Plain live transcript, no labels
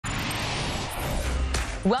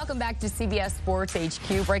Welcome back to CBS Sports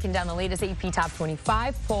HQ, breaking down the latest AP Top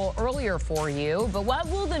 25 poll earlier for you. But what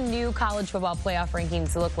will the new college football playoff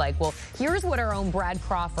rankings look like? Well, here's what our own Brad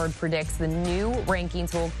Crawford predicts the new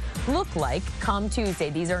rankings will look like come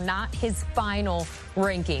Tuesday. These are not his final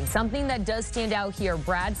rankings. Something that does stand out here,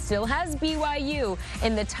 Brad still has BYU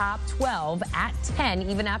in the top 12 at 10,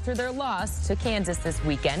 even after their loss to Kansas this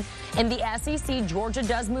weekend. In the SEC, Georgia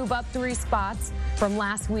does move up 3 spots from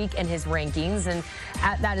last week in his rankings, and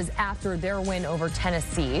that is after their win over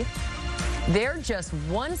Tennessee. They're just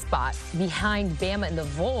 1 spot behind Bama and the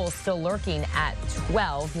Vols, still lurking at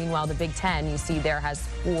 12. Meanwhile, the Big Ten, you see there, has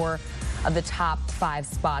 4 of the top 5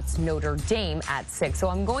 spots, Notre Dame at 6. So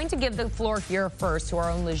I'm going to give the floor here first to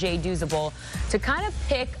our own Douzable to kind of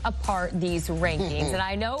pick apart these rankings. And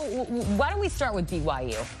I know, why don't we start with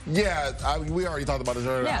BYU? Yeah, we already talked about this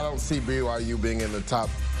earlier. Yeah. I don't see BYU being in the top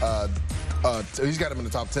he's got him in the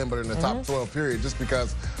top 10, but in the top 12 period, just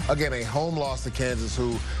because, again, a home loss to Kansas,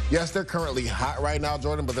 who, yes, they're currently hot right now,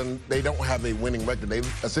 Jordan, but then they don't have a winning record. They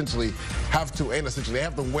essentially have to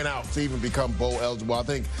win out to even become bowl eligible. I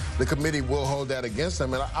think the committee will hold that against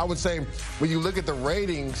them. And I would say, when you look at the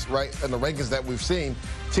ratings, right, and the rankings that we've seen,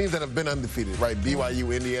 teams that have been undefeated, right,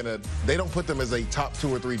 BYU, Indiana, they don't put them as a top 2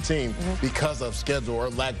 or 3 team because of schedule or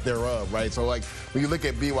lack thereof, right? So, like, when you look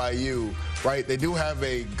at BYU, right, they do have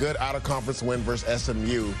a good out-of-conference win versus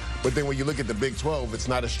SMU, but then when you look at the Big 12, it's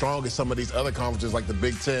not as strong as some of these other conferences like the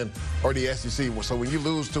Big 10 or the SEC. So when you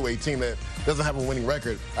lose to a team that doesn't have a winning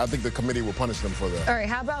record, I think the committee will punish them for that. All right,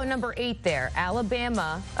 how about number 8 there?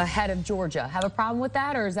 Alabama ahead of Georgia. Have a problem with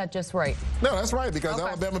that, or is that just right? No, that's right, because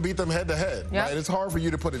Alabama beat them head-to-head. Yep. Right? It's hard for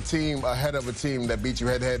you to put a team ahead of a team that beat you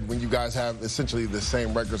head-to-head when you guys have essentially the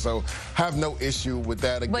same record. So have no issue with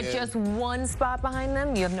that again. But just 1 spot behind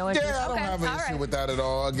them? You have no issue? Yeah, I don't have an issue with that at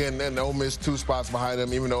all. Again, then Ole Miss 2 spots behind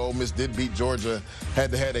them. Even though Ole Miss did beat Georgia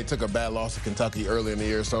head-to-head, they took a bad loss to Kentucky early in the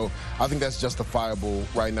year. So I think that's justifiable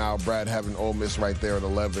right now, Brad, having Ole Miss right there at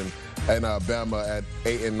 11 and Bama at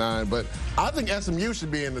 8 and 9. But I think SMU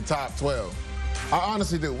should be in the top 12. I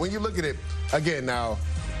honestly do. When you look at it, again, now,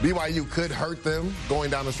 BYU could hurt them going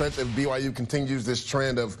down the stretch if BYU continues this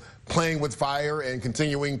trend of playing with fire and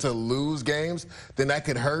continuing to lose games. Then that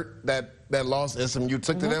could hurt that loss SMU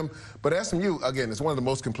took to them. But SMU, again, is one of the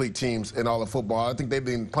most complete teams in all of football. I think they've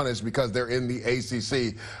been punished because they're in the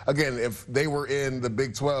ACC. Again, if they were in the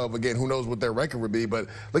Big 12, again, who knows what their record would be. But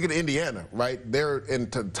look at Indiana, right? They're in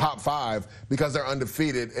the top 5 because they're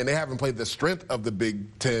undefeated, and they haven't played the strength of the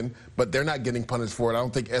Big 10, but they're not getting punished for it. I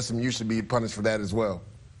don't think SMU should be punished for that as well.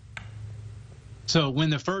 So when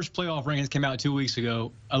the first playoff rankings came out 2 weeks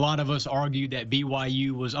ago, a lot of us argued that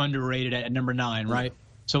BYU was underrated at number 9, right?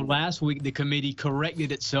 So last week, the committee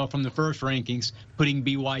corrected itself from the first rankings, putting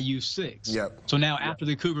BYU 6. Yep. So now after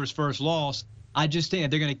the Cougars' first loss, I just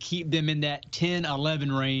think they're going to keep them in that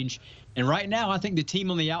 10-11 range. And right now, I think the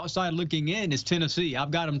team on the outside looking in is Tennessee.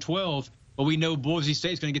 I've got them 12, but we know Boise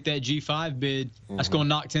State's going to get that G5 bid. That's going to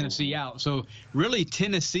knock Tennessee out. So really,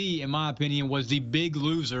 Tennessee, in my opinion, was the big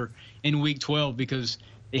loser in Week 12 because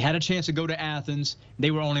they had a chance to go to Athens. They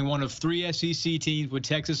were only one of 3 SEC teams, with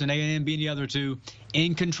Texas and A&M being the other 2,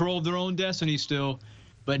 in control of their own destiny still.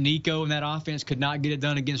 But Nico and that offense could not get it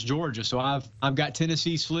done against Georgia. So I've got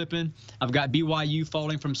Tennessee slipping. I've got BYU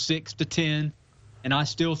falling from 6 to 10. And I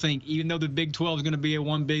still think, even though the Big 12 is going to be a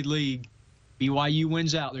one big league, BYU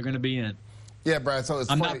wins out, they're going to be in. Yeah, Brad, so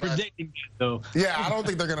it's I'm funny. not predicting that, though. Yeah, I don't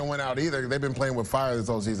think they're going to win out either. They've been playing with fire this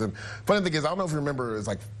whole season. Funny thing is, I don't know if you remember, it was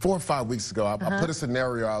like 4 or 5 weeks ago, I put a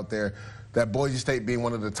scenario out there that Boise State being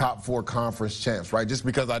one of the top 4 conference champs, right? Just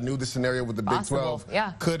because I knew the scenario with the Big 12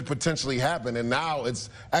 could potentially happen. And now it's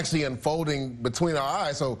actually unfolding between our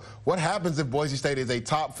eyes. So what happens if Boise State is a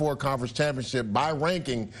top 4 conference championship by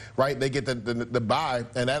ranking, right? They get the bye,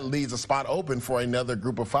 and that leaves a spot open for another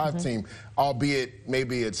group of 5 team, albeit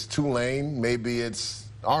maybe it's Tulane, maybe it's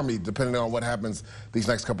Army, depending on what happens these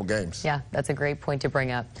next couple games. Yeah, that's a great point to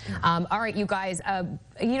bring up. All right, you guys,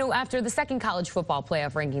 you know, after the second college football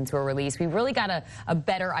playoff rankings were released, we really got a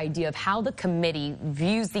better idea of how the committee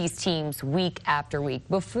views these teams week after week.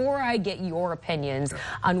 Before I get your opinions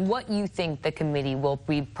on what you think the committee will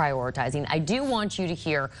be prioritizing, I do want you to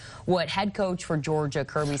hear what head coach for Georgia,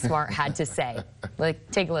 Kirby Smart, had to say.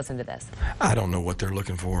 Take a listen to this. I don't know what they're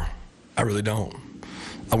looking for. I really don't.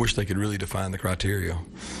 I wish they could really define the criteria.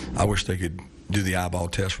 I wish they could do the eyeball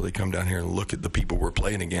test where they come down here and look at the people we're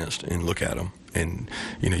playing against and look at them. And,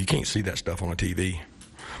 you know, you can't see that stuff on a TV.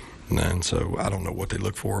 And so I don't know what they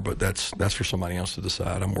look for, but that's for somebody else to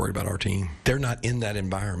decide. I'm worried about our team. They're not in that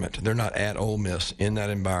environment. They're not at Ole Miss in that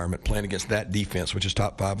environment playing against that defense, which is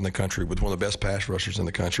top 5 in the country with one of the best pass rushers in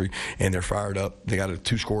the country, and they're fired up. They got a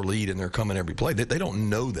 2-score lead, and they're coming every play. They don't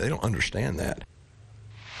know that. They don't understand that.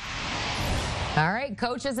 All right,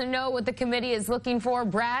 coach doesn't know what the committee is looking for.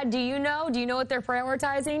 Brad, do you know? Do you know what they're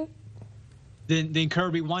prioritizing? Then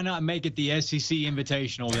Kirby, why not make it the SEC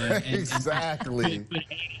Invitational then? Exactly. Put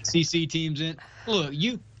SEC teams in. Look,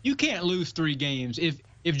 you can't lose 3 games.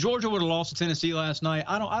 If Georgia would have lost to Tennessee last night,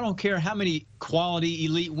 I don't care how many quality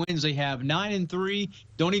elite wins they have. 9-3,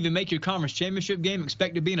 don't even make your conference championship game.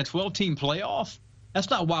 Expect to be in a 12-team playoff. That's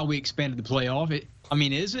not why we expanded the playoff.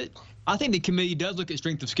 Is it? I think the committee does look at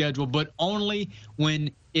strength of schedule, but only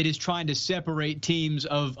when it is trying to separate teams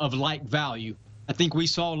of like value. I think we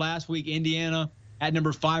saw last week Indiana at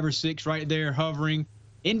number 5 or 6 right there hovering.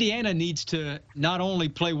 Indiana needs to not only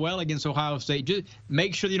play well against Ohio State, just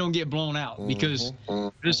make sure they don't get blown out, because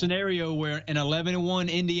there's a scenario where an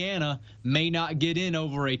 11-1 Indiana may not get in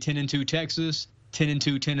over a 10-2 Texas,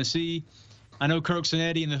 10-2 Tennessee. I know Kirk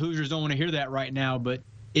Cinetti and the Hoosiers don't want to hear that right now, but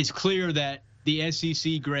it's clear that the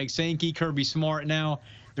SEC, Greg Sankey, Kirby Smart now,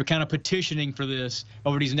 they're kind of petitioning for this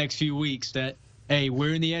over these next few weeks that, hey,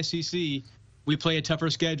 we're in the SEC. We play a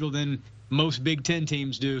tougher schedule than most Big Ten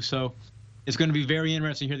teams do. So it's going to be very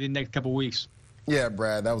interesting here the next couple of weeks. Yeah,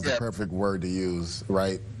 Brad, that was the perfect word to use,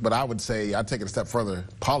 right? But I would say, I'd take it a step further.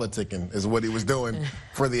 Politicking is what he was doing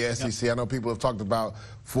for the SEC. I know people have talked about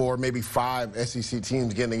 4, maybe 5 SEC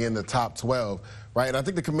teams getting in the top 12, right? And I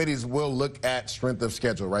think the committees will look at strength of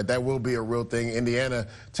schedule, right? That will be a real thing. Indiana,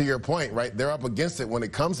 to your point, right, they're up against it when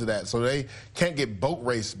it comes to that. So they can't get boat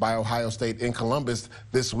raced by Ohio State in Columbus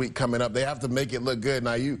this week coming up. They have to make it look good.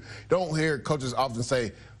 Now, you don't hear coaches often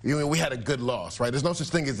say, we had a good loss, right? There's no such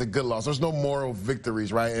thing as a good loss. There's no moral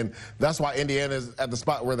victories, right? And that's why Indiana's at the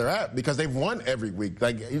spot where they're at, because they've won every week.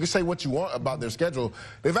 Like, you can say what you want about their schedule.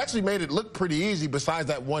 They've actually made it look pretty easy besides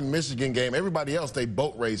that one Michigan game. Everybody else, they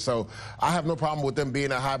boat race. So I have no problem with them being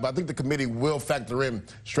that high, but I think the committee will factor in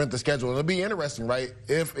strength of schedule. And it'll be interesting, right,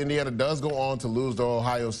 if Indiana does go on to lose to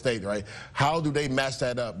Ohio State, right? How do they match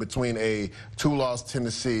that up between a 2-loss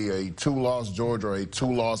Tennessee, a 2-loss Georgia, or a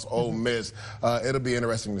 2-loss Ole Miss? It'll be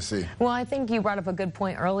interesting to see. Well, I think you brought up a good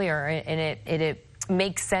point earlier, and it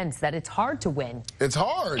makes sense that it's hard to win. It's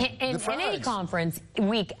hard. In any conference,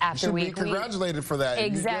 week after week. You should be congratulated for that.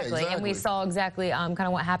 Exactly. And we saw exactly kind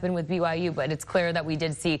of what happened with BYU, but it's clear that we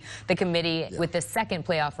did see the committee with the second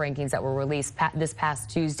playoff rankings that were released this past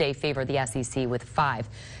Tuesday favor the SEC with 5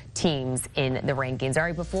 teams in the rankings. All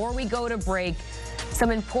right, before we go to break,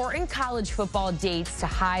 some important college football dates to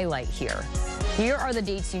highlight here. Here are the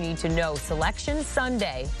dates you need to know. Selection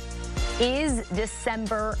Sunday is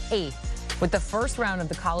December 8th, with the first round of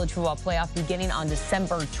the college football playoff beginning on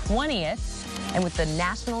December 20th, and with the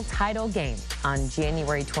national title game on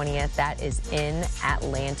January 20th. That is in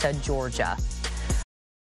Atlanta, Georgia.